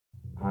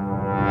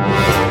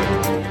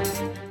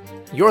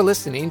You're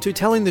listening to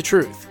Telling the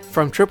Truth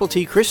from Triple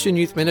T Christian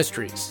Youth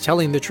Ministries,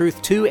 telling the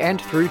truth to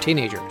and through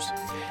teenagers.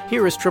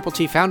 Here is Triple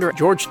T founder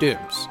George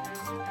Dooms.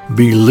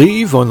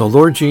 Believe on the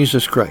Lord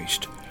Jesus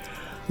Christ.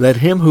 Let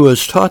him who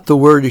has taught the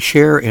word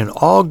share in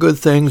all good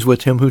things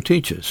with him who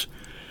teaches.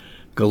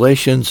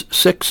 Galatians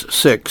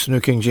 6:6,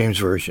 New King James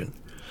Version.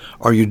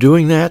 Are you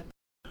doing that?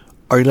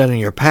 Are you letting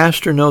your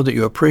pastor know that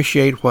you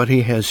appreciate what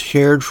he has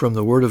shared from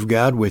the Word of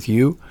God with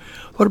you?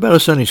 What about a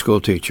Sunday school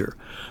teacher,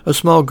 a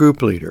small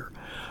group leader?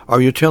 Are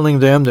you telling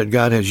them that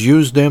God has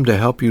used them to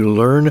help you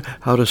learn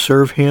how to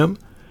serve him?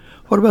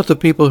 What about the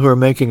people who are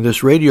making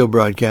this radio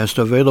broadcast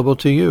available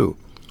to you?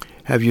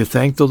 Have you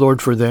thanked the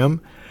Lord for them?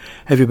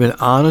 Have you been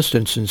honest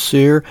and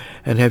sincere,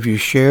 and have you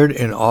shared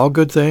in all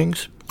good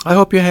things? I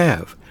hope you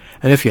have.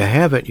 And if you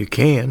haven't, you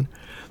can.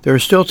 There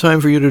is still time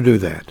for you to do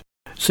that.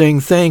 Saying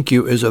thank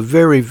you is a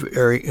very,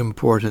 very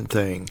important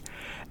thing.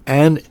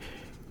 And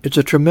it's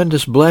a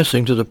tremendous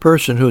blessing to the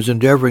person who is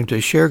endeavoring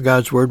to share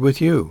God's Word with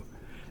you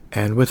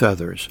and with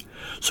others.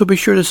 So be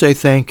sure to say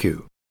thank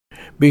you.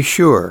 Be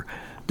sure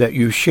that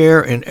you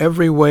share in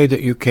every way that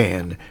you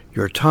can,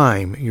 your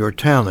time, your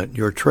talent,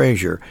 your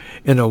treasure,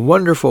 in a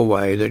wonderful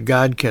way that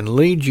God can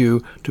lead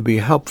you to be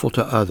helpful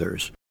to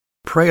others.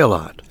 Pray a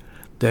lot,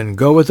 then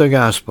go with the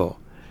gospel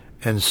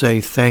and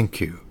say thank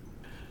you.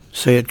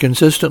 Say it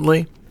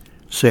consistently.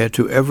 Say it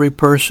to every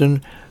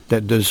person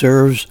that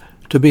deserves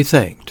to be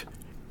thanked.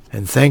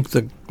 And thank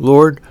the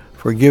Lord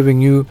for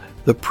giving you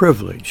the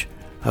privilege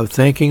of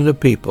thanking the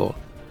people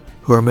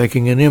who are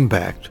making an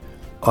impact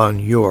on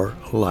your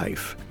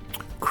life.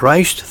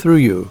 Christ through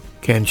you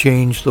can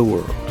change the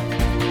world.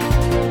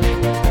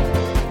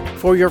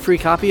 For your free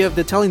copy of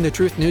the Telling the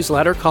Truth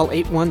newsletter, call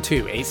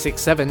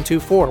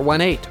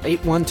 812-867-2418,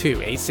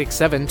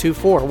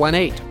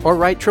 812-867-2418, or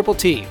write Triple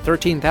T,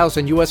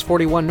 13,000 U.S.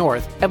 41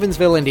 North,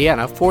 Evansville,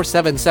 Indiana,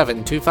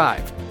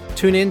 47725.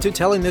 Tune in to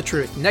Telling the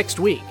Truth next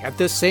week at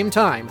this same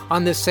time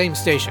on this same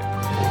station.